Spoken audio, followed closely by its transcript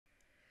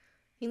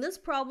In this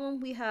problem,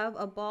 we have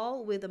a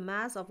ball with a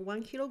mass of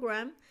 1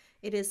 kilogram.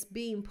 It is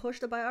being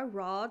pushed by a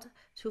rod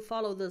to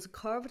follow this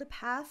curved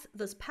path.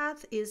 This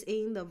path is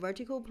in the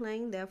vertical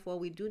plane, therefore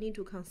we do need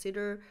to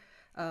consider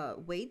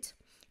weight.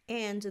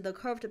 And the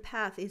curved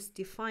path is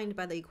defined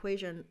by the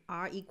equation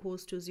r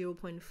equals to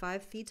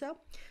 0.5 theta.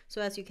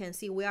 So as you can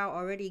see, we are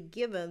already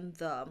given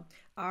the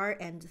r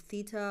and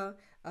theta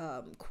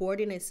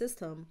coordinate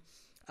system.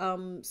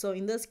 So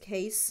in this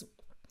case,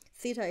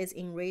 theta is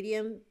in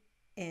radian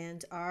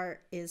and r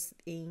is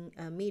in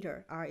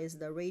meter. R is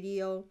the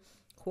radial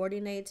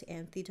coordinate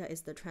and theta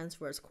is the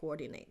transverse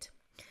coordinate.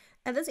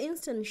 At this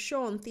instant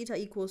shown, theta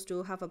equals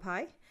to half a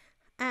pi,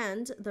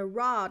 and the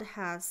rod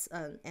has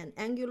an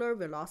angular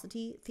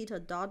velocity theta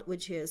dot,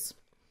 which is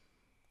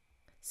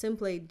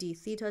simply d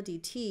theta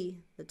dt,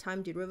 the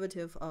time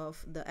derivative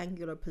of the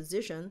angular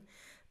position,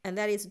 and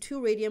that is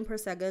 2 radian per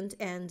second,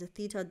 and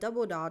theta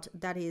double dot,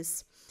 that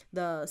is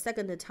the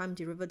second time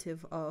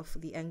derivative of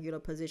the angular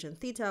position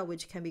theta,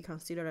 which can be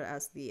considered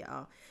as the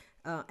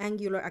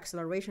angular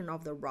acceleration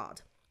of the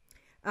rod.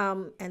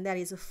 And that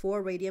is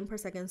 4 radian per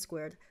second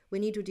squared. We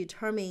need to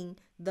determine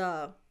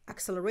the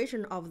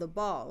acceleration of the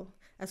ball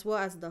as well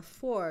as the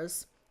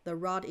force the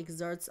rod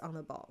exerts on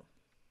the ball.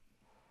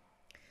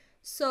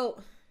 So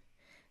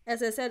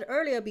as I said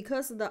earlier,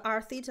 because the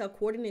r theta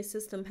coordinate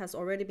system has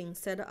already been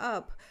set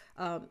up,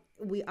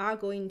 we are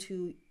going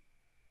to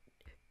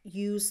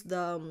use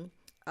the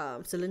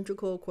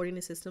cylindrical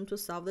coordinate system to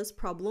solve this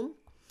problem.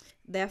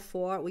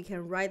 Therefore, we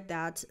can write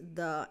that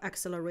the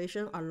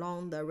acceleration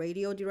along the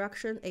radial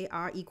direction,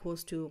 ar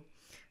equals to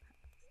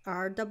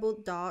r double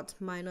dot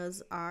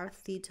minus r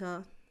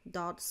theta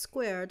dot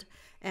squared,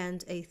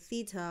 and a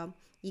theta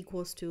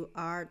equals to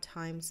r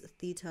times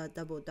theta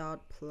double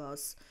dot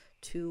plus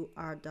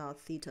 2r dot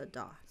theta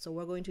dot. So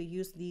we're going to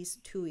use these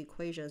two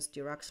equations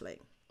directly.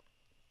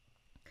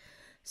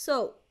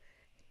 So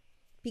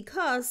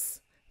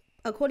because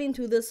according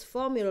to this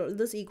formula,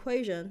 this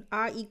equation,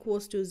 r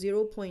equals to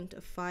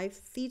 0.5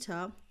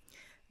 theta,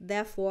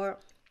 therefore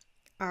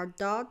r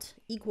dot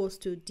equals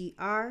to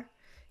dr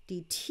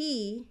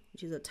dt,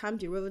 which is a time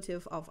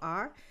derivative of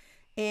r,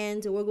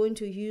 and we're going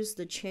to use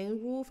the chain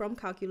rule from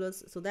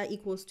calculus, so that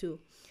equals to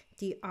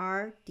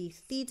dr d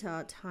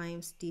theta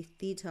times d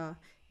theta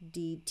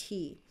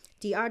dt.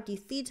 dr d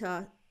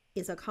theta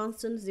is a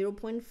constant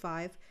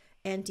 0.5,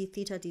 and d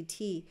theta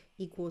dt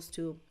equals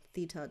to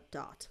theta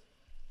dot.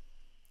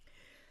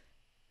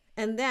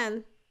 And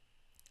then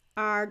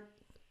r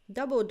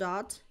double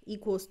dot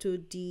equals to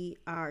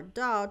dr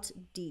dot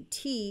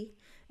dt,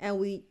 and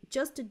we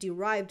just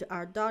derived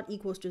r dot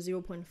equals to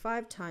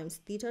 0.5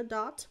 times theta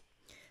dot.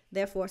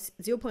 Therefore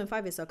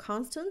 0.5 is a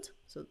constant,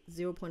 so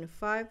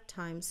 0.5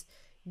 times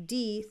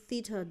d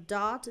theta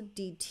dot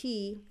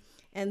dt,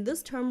 and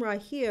this term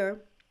right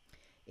here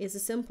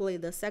is simply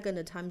the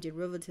second time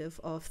derivative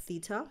of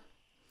theta,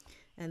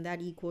 and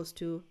that equals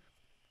to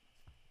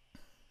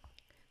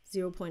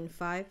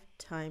 0.5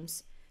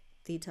 times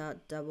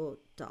theta double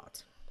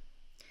dot.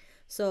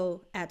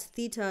 So at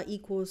theta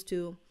equals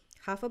to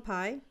half a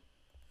pi,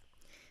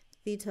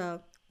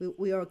 theta,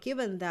 we are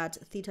given that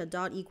theta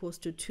dot equals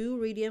to 2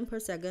 radian per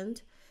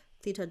second,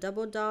 theta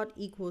double dot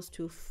equals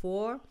to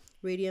 4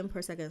 radian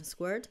per second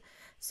squared.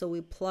 So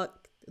we plug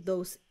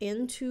those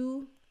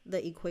into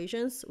the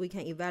equations. We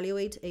can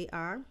evaluate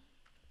AR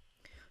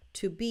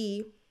to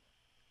be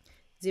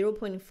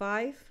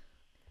 0.5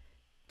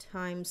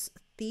 times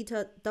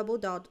theta double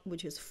dot,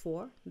 which is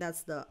 4,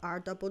 that's the r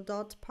double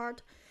dot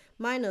part,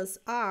 minus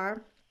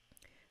r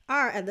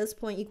at this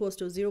point equals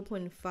to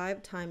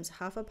 0.5 times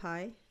half a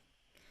pi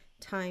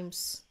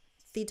times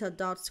theta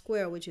dot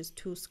square, which is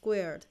 2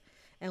 squared,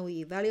 and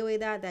we evaluate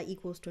that, that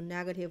equals to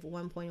negative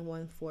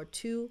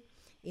 1.142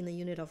 in the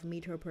unit of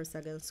meter per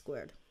second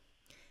squared.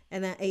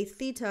 And then a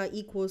theta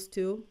equals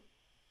to,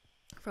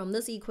 from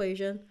this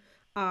equation,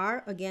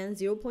 r again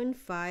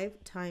 0.5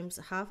 times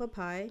half a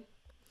pi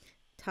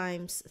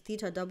times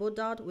theta double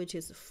dot, which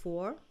is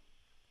 4.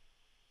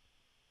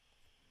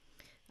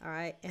 All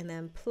right, and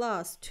then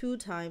plus 2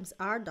 times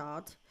r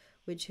dot,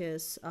 which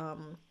is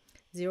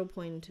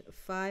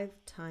 0.5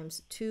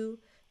 times 2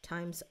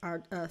 times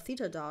r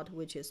theta dot,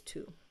 which is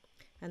 2,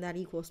 and that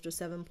equals to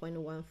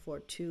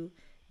 7.142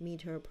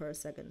 meter per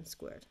second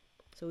squared.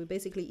 So we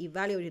basically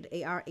evaluated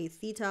AR A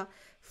theta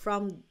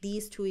from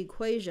these two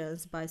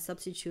equations by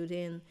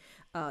substituting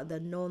the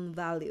known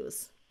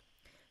values.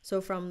 So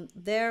from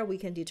there, we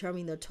can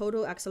determine the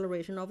total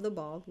acceleration of the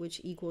ball, which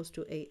equals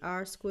to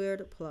AR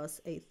squared plus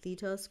A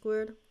theta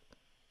squared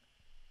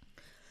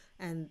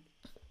and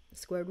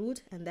square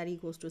root, and that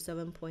equals to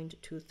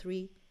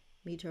 7.23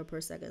 meter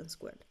per second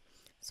squared.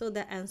 So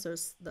that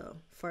answers the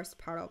first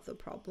part of the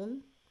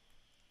problem.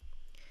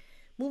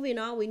 Moving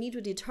on, we need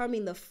to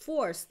determine the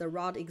force the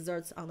rod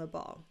exerts on the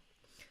ball.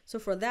 So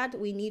for that,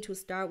 we need to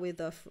start with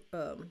the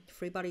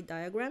free body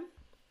diagram.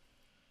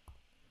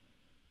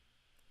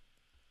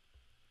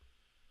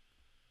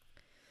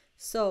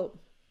 So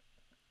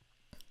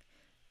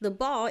the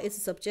ball is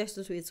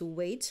subjected to its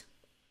weight,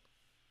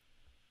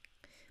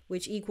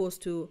 which equals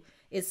to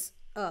its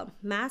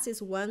mass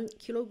is 1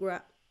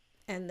 kilogram,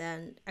 and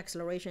then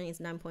acceleration is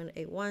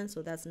 9.81,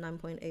 so that's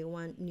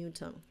 9.81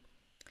 Newton.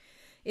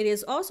 It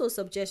is also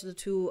subjected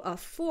to a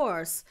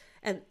force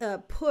and a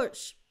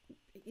push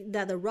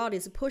that the rod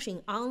is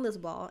pushing on this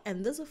ball,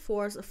 and this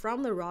force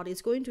from the rod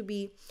is going to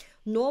be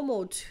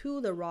normal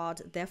to the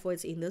rod, therefore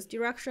it's in this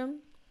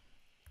direction.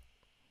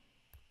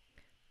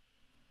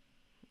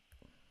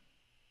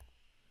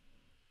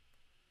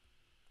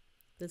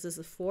 This is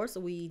the force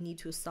we need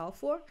to solve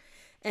for.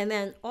 And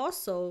then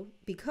also,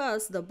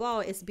 because the ball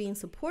is being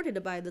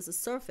supported by this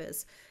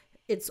surface,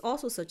 it's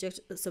also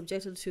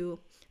subjected to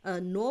a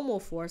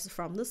normal force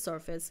from the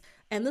surface.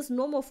 And this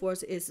normal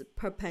force is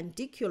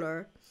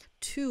perpendicular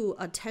to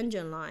a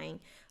tangent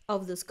line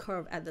of this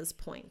curve at this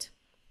point.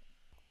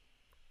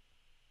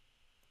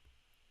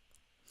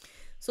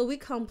 So we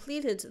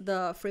completed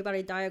the free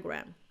body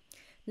diagram.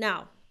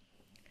 Now,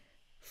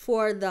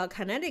 for the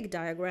kinetic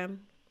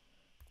diagram,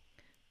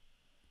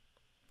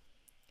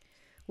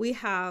 we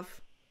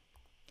have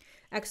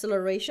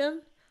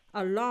acceleration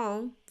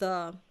along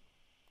the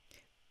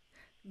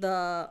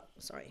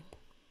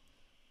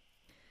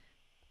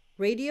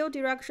radial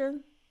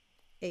direction,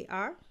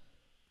 AR.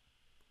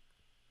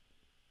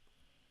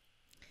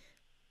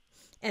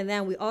 And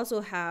then we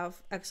also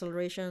have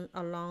acceleration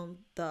along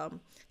the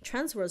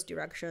transverse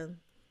direction,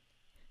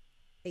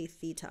 A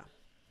theta.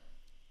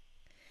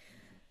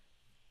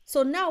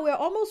 So now we're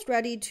almost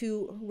ready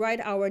to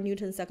write our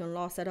Newton's second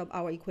law, set up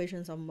our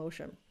equations of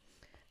motion.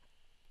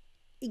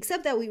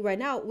 Except that right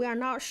now we are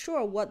not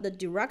sure what the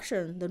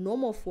direction the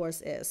normal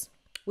force is.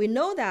 We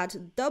know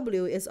that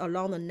W is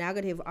along the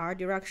negative R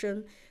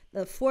direction,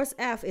 the force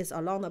F is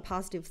along the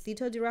positive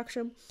theta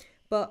direction,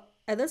 but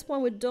at this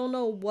point we don't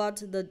know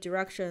what the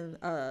direction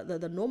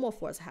the normal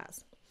force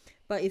has.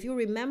 But if you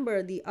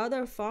remember the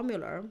other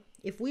formula,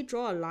 if we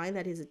draw a line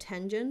that is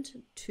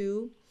tangent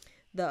to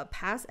the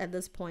path at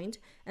this point,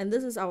 and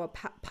this is our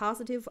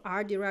positive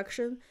R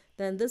direction,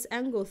 then this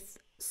angle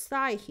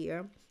psi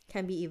here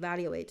can be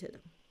evaluated.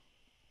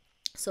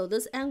 So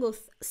this angle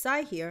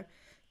psi here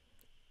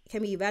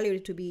can be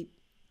evaluated to be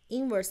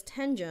inverse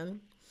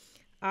tangent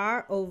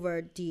R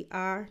over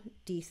dr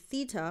d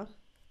theta.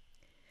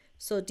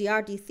 So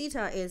dr d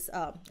theta is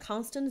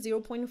constant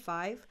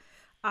 0.5,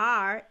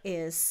 R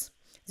is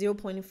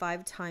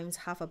 0.5 times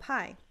half a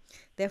pi.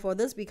 Therefore,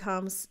 this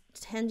becomes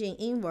tangent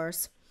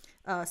inverse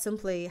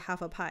simply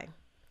half a pi.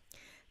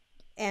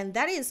 And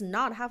that is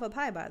not half a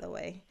pi, by the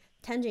way.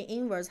 Tangent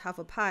inverse half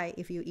a pi,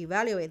 if you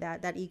evaluate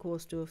that, that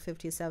equals to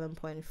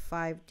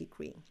 57.5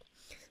 degree.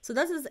 So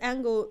this is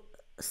angle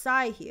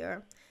psi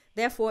here.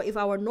 Therefore, if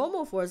our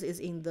normal force is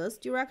in this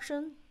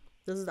direction,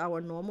 this is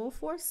our normal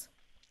force,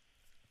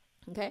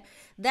 okay,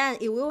 then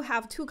it will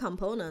have two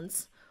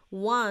components,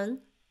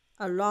 one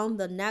along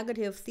the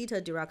negative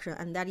theta direction,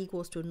 and that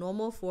equals to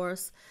normal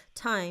force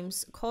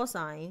times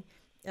cosine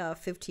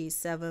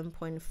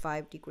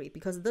 57.5 degree,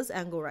 because this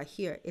angle right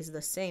here is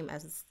the same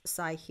as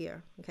psi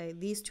here. Okay,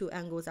 these two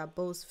angles are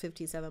both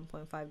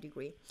 57.5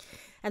 degree,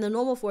 and the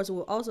normal force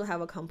will also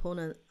have a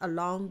component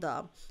along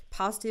the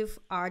positive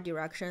R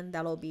direction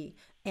that will be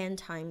n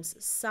times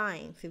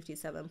sine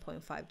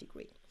 57.5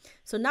 degree.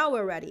 So now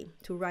we're ready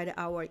to write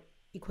our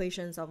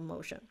equations of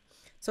motion.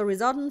 So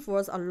resultant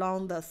force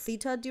along the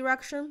theta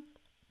direction,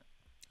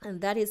 and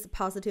that is the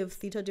positive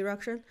theta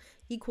direction,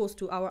 equals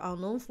to our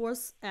unknown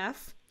force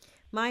F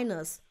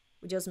minus,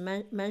 we just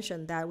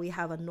mentioned that we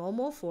have a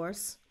normal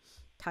force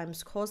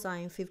times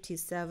cosine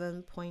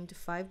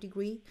 57.5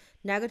 degree,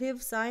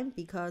 negative sign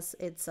because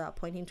it's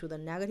pointing to the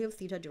negative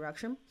theta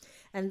direction,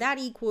 and that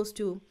equals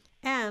to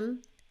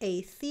m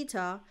a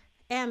theta.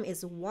 M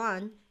is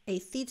 1, a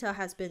theta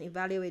has been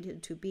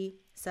evaluated to be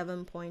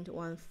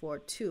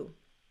 7.142.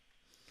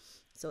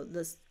 So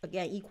this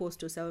again equals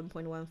to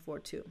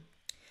 7.142.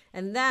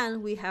 And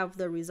then we have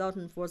the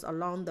resultant force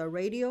along the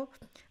radial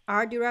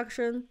R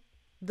direction.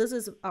 This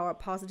is our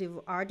positive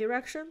R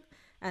direction,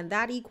 and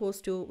that equals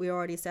to, we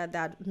already said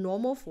that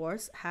normal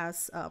force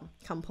has a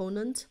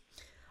component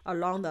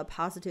along the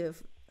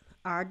positive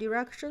R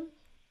direction.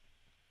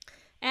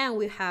 And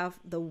we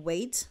have the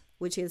weight,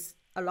 which is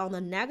along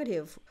the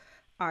negative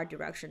R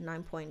direction,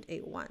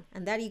 9.81.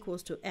 And that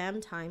equals to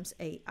M times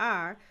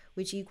AR,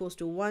 which equals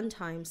to 1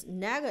 times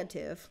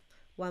negative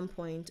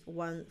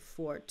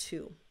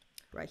 1.142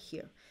 right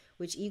here,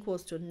 which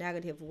equals to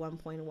negative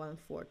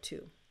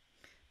 1.142.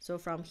 So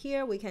from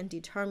here, we can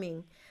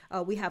determine,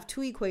 we have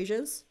two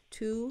equations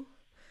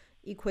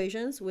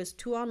with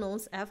two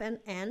unknowns, F and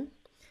N.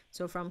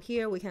 So from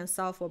here, we can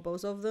solve for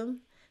both of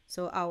them.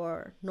 So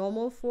our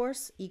normal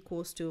force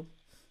equals to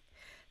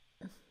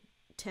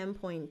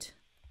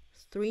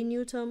 10.3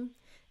 Newton.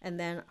 And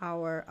then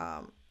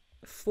our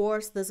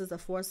force, this is the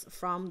force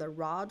from the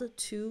rod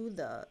to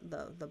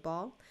the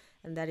ball,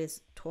 and that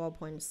is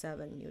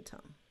 12.7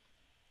 Newton.